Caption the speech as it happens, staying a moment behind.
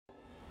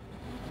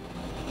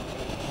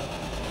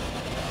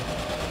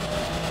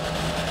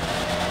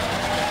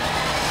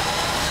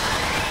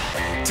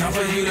Time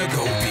for you to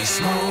go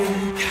beast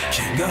mode.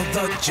 King of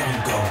the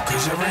jungle,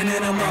 cause you're in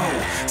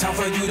animal. Time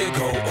for you to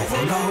go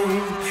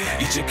overload.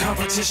 Eat your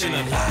competition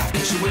alive,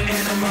 cause you're an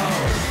animal.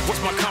 What's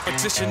my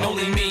competition?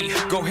 Only me.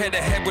 Go head to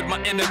head with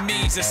my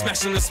enemies and smash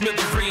them to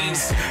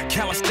smithereens.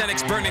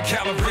 Calisthenics burning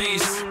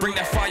calories. Bring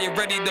that fire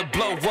ready to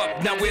blow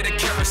up. Now we're the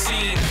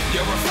kerosene.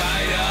 You're a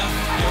fighter,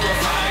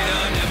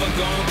 never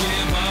gonna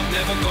give up,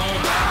 never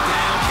gonna back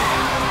down.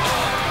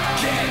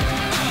 Get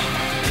up,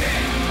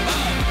 get up,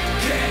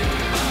 get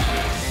up.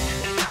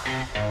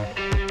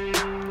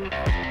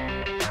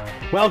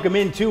 Welcome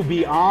into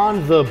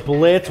Beyond the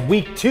Blitz.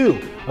 Week 2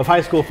 of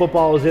high school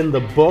football is in the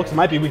books. It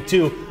might be week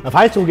 2 of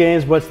high school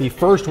games, but it's the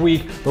first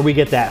week where we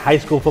get that high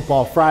school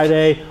football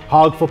Friday,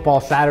 Hog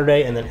football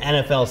Saturday, and then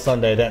NFL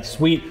Sunday. That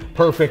sweet,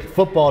 perfect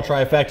football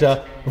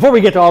trifecta. Before we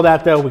get to all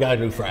that, though, we got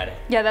to do Friday.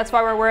 Yeah, that's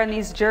why we're wearing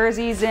these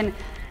jerseys. And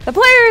the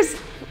players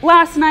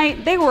last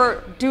night, they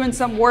were doing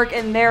some work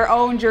in their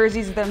own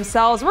jerseys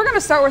themselves. We're going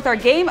to start with our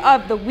game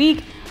of the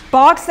week.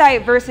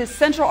 Bauxite versus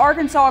Central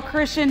Arkansas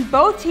Christian,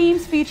 both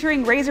teams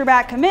featuring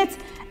Razorback commits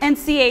and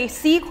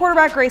CAC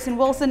quarterback Grayson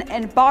Wilson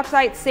and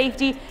Bauxite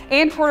safety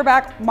and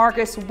quarterback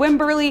Marcus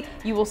Wimberly.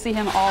 You will see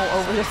him all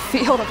over the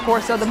field, of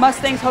course. So the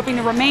Mustangs hoping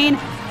to remain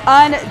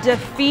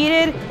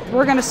undefeated.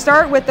 We're going to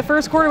start with the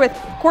first quarter with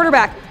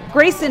quarterback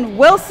Grayson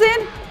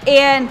Wilson,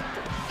 and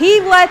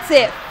he lets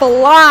it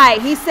fly.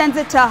 He sends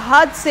it to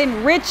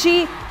Hudson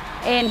Ritchie,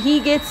 and he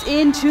gets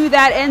into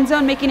that end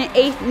zone, making it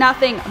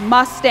 8-0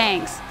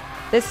 Mustangs.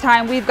 This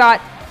time we've got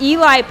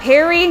Eli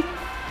Perry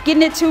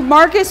getting it to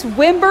Marcus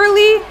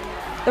Wimberly,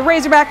 the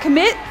Razorback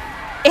commit,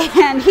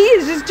 and he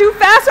is just too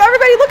fast, so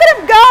everybody look at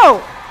him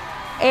go.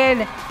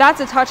 And that's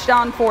a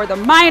touchdown for the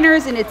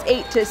Miners, and it's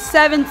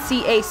 8-7.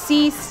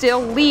 CAC still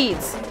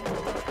leads.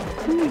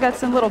 We got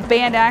some little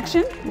band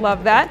action,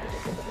 love that.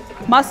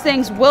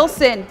 Mustangs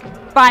Wilson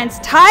finds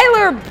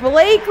Tyler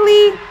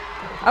Blakely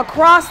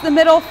across the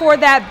middle for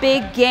that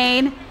big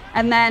gain.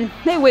 And then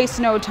they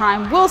waste no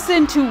time.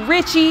 Wilson to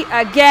Ritchie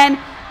again.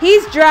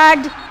 He's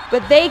dragged,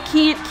 but they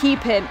can't keep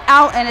him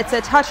out, and it's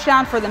a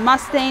touchdown for the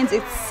Mustangs.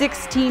 It's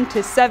 16-7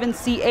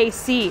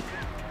 CAC.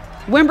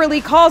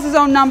 Wimberly calls his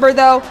own number,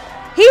 though.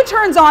 He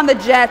turns on the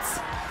Jets.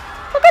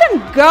 Look at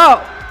him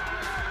go.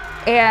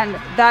 And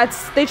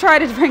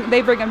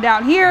they bring him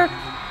down here.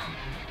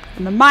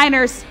 And the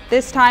Miners,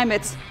 this time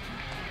it's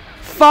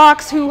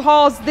Fox who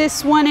hauls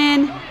this one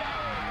in.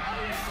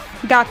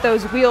 Got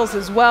those wheels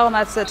as well, and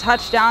that's a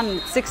touchdown,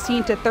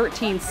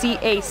 16-13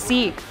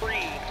 CAC.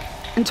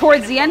 And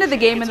towards the end of the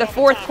game in the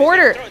fourth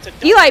quarter,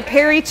 Eli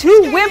Perry to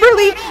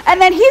Wimberly,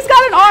 and then he's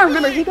got an arm.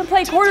 Remember, he can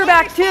play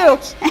quarterback too,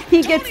 and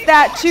he gets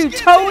that to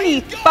Tony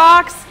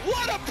Fox,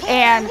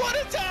 and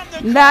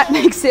that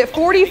makes it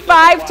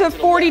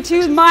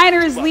 45-42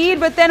 Miners lead.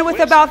 But then with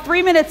about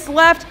 3 minutes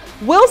left,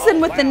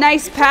 Wilson with the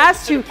nice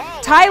pass to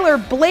Tyler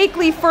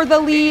Blakely for the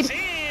lead.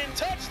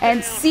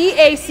 And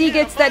CAC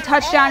gets that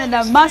touchdown, and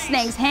the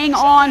Mustangs hang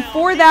on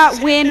for that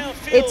win.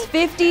 It's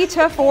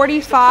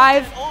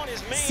 50-45.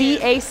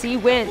 CAC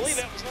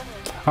wins.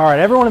 All right,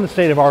 everyone in the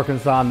state of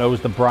Arkansas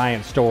knows the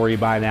Bryant story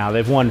by now.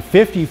 They've won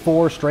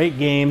 54 straight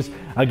games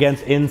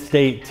against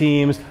in-state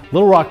teams.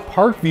 Little Rock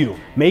Parkview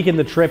making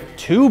the trip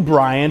to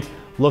Bryant,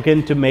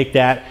 looking to make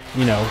that,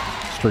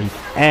 streak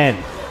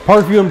end.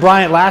 Parkview and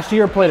Bryant last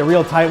year played a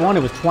real tight one.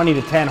 It was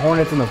 20-10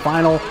 Hornets in the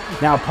final.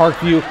 Now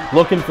Parkview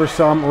looking for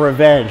some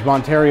revenge.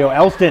 Montario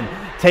Elston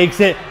takes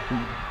it,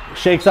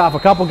 shakes off a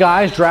couple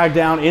guys, dragged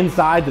down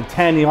inside the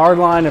 10-yard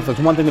line. If there's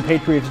one thing the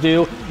Patriots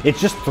do, it's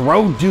just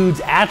throw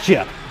dudes at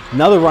you.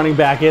 Another running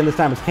back in. This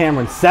time it's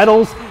Cameron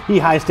Settles. He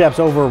high steps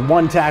over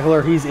one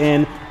tackler. He's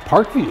in.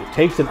 Parkview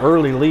takes an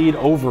early lead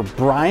over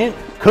Bryant.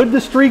 Could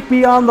the streak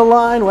be on the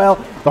line? Well,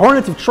 the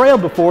Hornets have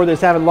trailed before this,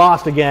 haven't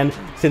lost again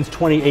since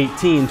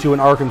 2018 to an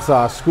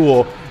Arkansas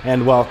school.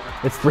 And, well,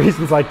 it's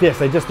reasons like this.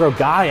 They just throw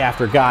guy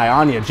after guy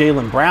on you.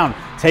 Jalen Brown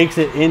takes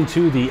it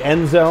into the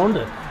end zone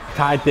to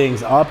tie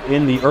things up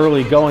in the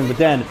early going. But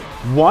then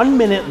 1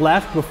 minute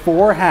left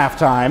before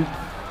halftime.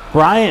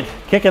 Bryant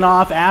kicking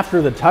off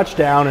after the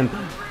touchdown. And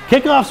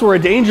kickoffs were a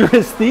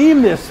dangerous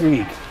theme this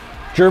week.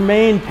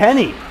 Jermaine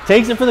Penny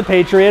takes it for the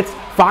Patriots,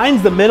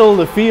 finds the middle of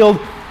the field,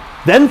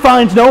 then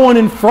finds no one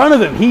in front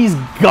of him. He's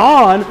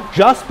gone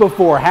just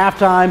before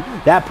halftime.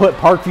 That put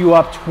Parkview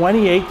up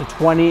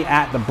 28-20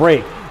 at the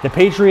break. The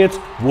Patriots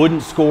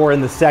wouldn't score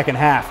in the second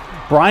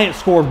half. Bryant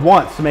scored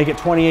once to make it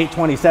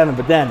 28-27,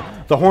 but then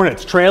the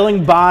Hornets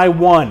trailing by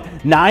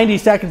 1. 90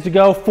 seconds to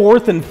go,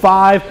 4th and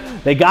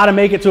 5. They got to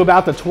make it to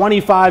about the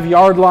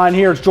 25-yard line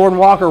here. It's Jordan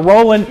Walker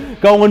rolling,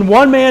 going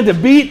one man to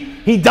beat.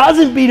 He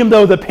doesn't beat him,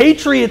 though. The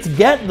Patriots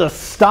get the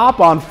stop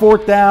on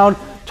 4th down.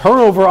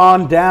 Turnover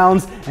on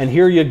downs, and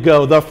here you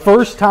go. The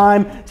first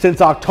time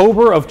since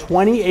October of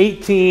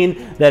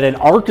 2018 that an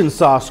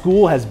Arkansas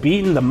school has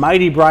beaten the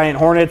mighty Bryant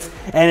Hornets,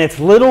 and it's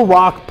Little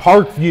Rock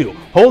Parkview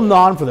holding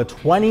on for the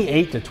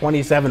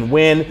 28-27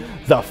 win.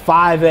 The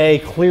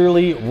 5A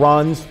clearly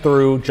runs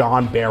through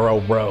John Barrow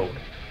Road.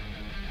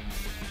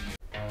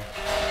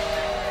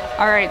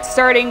 All right,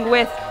 starting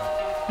with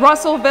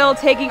Russellville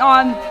taking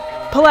on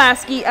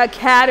Pulaski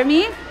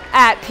Academy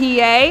at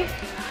PA.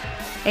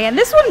 And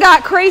this one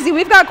got crazy.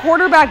 We've got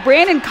quarterback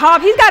Brandon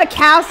Cobb. He's got a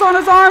cast on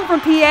his arm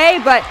from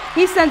PA, but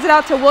he sends it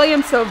out to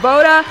William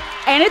Svoboda.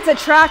 And it's a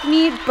track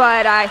meet,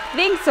 but I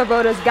think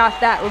Svoboda's got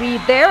that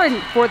lead there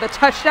and for the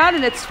touchdown,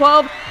 and it's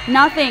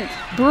 12-0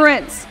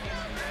 Bruins.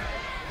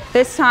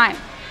 This time,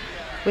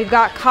 we've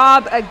got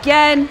Cobb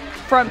again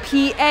from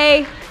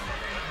PA.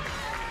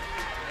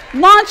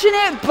 Launching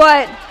it,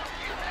 but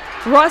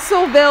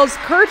Russellville's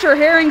Kircher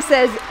Herring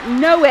says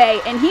no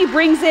way, and he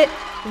brings it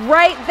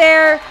right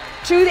there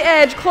to the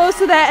edge, close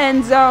to that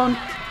end zone,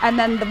 and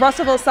then the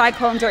Russellville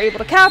Cyclones are able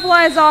to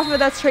capitalize off of it.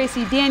 That's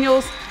Tracy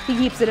Daniels. He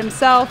keeps it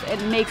himself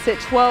and makes it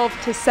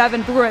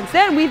 12-7 Bruins.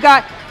 Then we've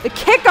got the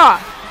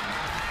kickoff.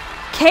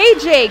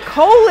 KJ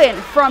Colin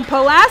from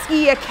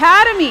Pulaski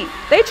Academy.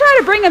 They try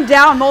to bring him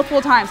down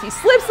multiple times. He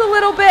slips a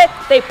little bit.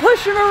 They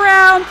push him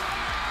around.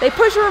 But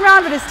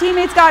his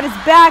teammates got his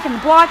back and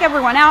block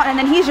everyone out, and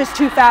then he's just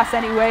too fast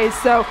anyways.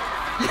 So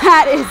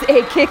that is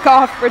a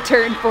kickoff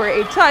return for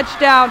a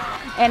touchdown,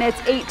 and it's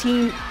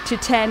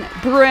 18-10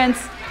 Bruins.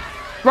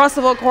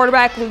 Russellville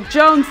quarterback Luke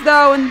Jones,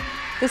 though, in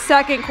the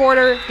second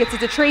quarter, gets it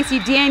to Tracy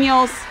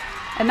Daniels,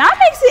 and that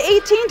makes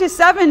it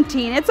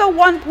 18-17. It's a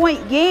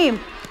 1-point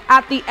game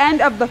at the end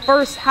of the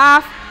first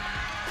half.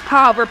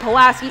 However,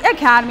 Pulaski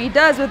Academy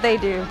does what they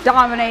do,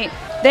 dominate.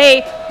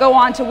 They go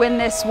on to win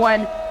this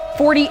one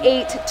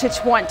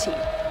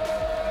 48-20.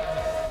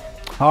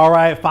 All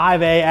right,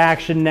 5A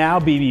action now.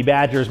 BB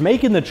Badgers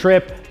making the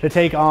trip to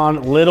take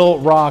on Little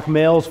Rock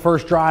Mills.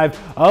 First drive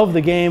of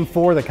the game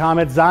for the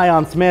Comets.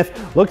 Zion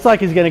Smith looks like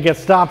he's going to get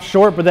stopped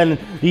short, but then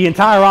the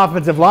entire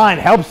offensive line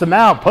helps him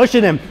out,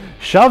 pushing him,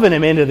 shoving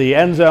him into the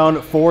end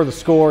zone for the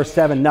score,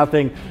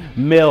 7-0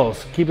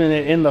 Mills. Keeping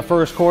it in the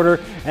first quarter,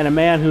 and a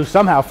man who's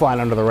somehow flying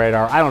under the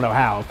radar. I don't know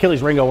how.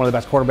 Achilles Ringo, one of the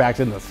best quarterbacks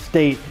in the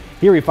state.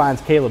 Here he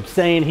finds Caleb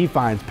Sane. He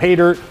finds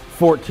Pater.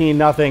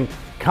 14-0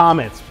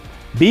 Comets.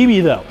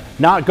 BB, though,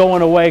 not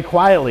going away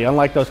quietly,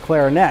 unlike those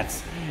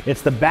clarinets.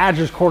 It's the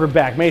Badgers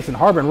quarterback, Mason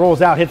Harbin,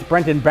 rolls out, hits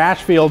Brenton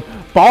Bashfield.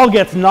 Ball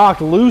gets knocked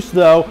loose,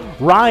 though.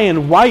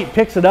 Ryan White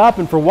picks it up,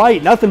 and for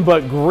White, nothing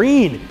but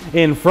green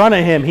in front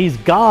of him. He's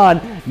gone.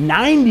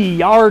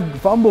 90-yard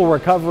fumble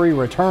recovery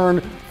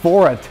return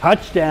for a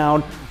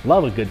touchdown.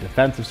 Love a good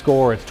defensive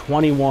score. It's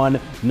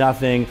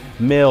 21-0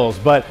 Mills.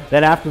 But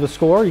then after the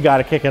score, you got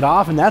to kick it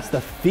off, and that's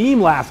the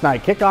theme last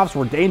night. Kickoffs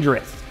were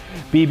dangerous.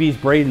 BB's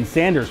Braden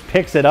Sanders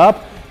picks it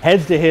up,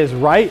 heads to his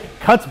right,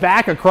 cuts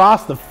back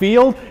across the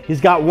field.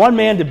 He's got one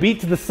man to beat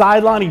to the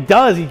sideline. He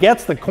does. He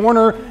gets the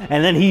corner,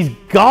 and then he's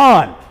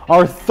gone.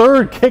 Our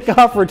third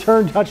kickoff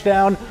return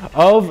touchdown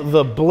of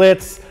the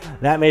Blitz.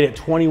 That made it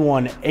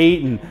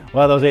 21-8, and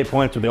well, those 8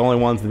 points were the only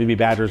ones the BB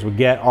Badgers would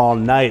get all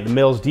night. The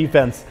Mills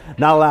defense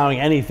not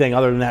allowing anything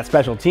other than that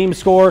special team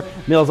score.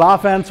 Mills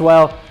offense,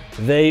 well,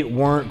 they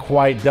weren't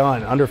quite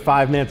done. Under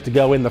 5 minutes to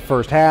go in the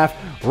first half.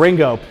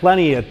 Ringo,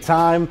 plenty of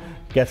time,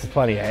 gets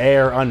plenty of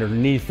air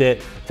underneath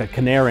it to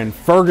Canarin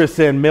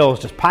Ferguson.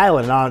 Mills just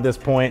piling it on at this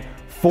point.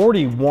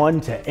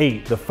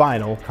 41-8, the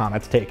final.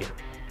 Comets take it.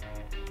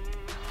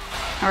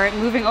 All right,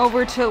 moving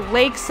over to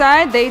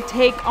Lakeside. They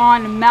take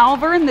on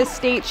Malvern, the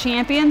state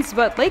champions,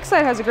 but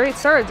Lakeside has a great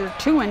start. They're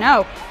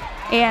 2-0.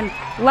 And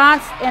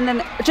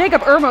then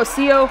Jacob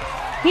Hermosillo,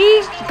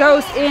 he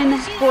goes in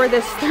for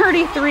this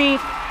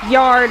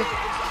 33-yard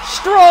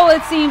stroll,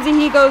 it seems, and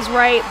he goes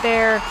right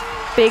there.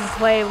 Big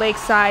play.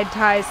 Lakeside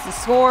ties the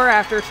score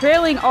after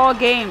trailing all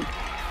game.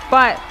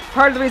 But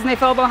part of the reason they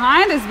fell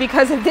behind is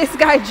because of this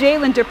guy,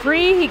 Jalen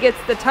Dupree. He gets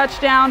the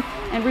touchdown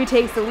and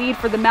retakes the lead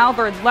for the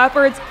Malvern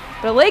Leopards.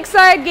 The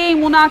Lakeside game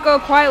will not go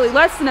quietly.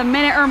 Less than a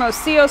minute,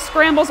 Hermosillo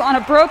scrambles on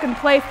a broken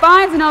play,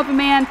 finds an open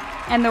man,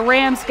 and the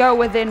Rams go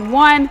within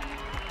 1.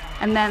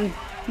 And then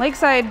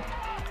Lakeside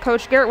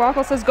coach Garrett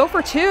Wackel says, go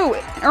for 2.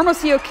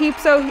 Hermosillo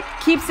keeps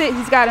it.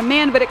 He's got a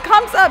man, but it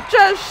comes up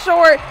just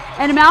short,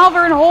 and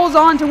Malvern holds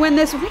on to win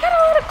this one. We got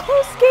a lot of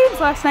close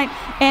games last night,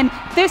 and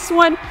this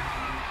one,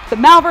 the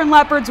Malvern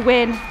Leopards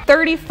win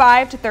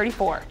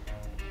 35-34.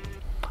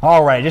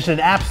 All right, just an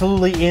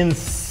absolutely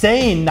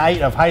insane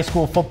night of high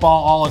school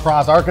football all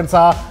across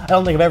Arkansas. I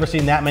don't think I've ever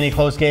seen that many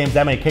close games,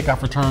 that many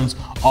kickoff returns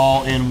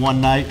all in one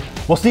night.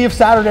 We'll see if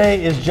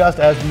Saturday is just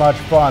as much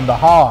fun. The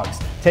Hogs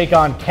take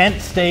on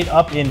Kent State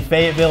up in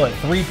Fayetteville at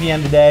 3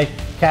 p.m. today.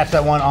 Catch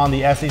that one on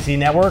the SEC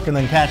Network, and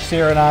then catch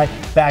Sierra and I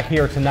back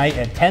here tonight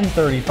at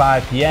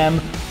 10:35 p.m.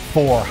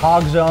 for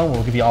Hog Zone.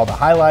 We'll give you all the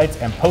highlights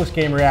and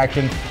post-game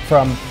reaction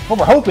from what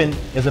we're hoping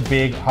is a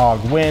big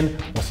Hog win.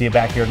 We'll see you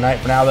back here tonight.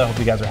 For now, though, hope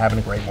you guys are having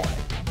a great morning.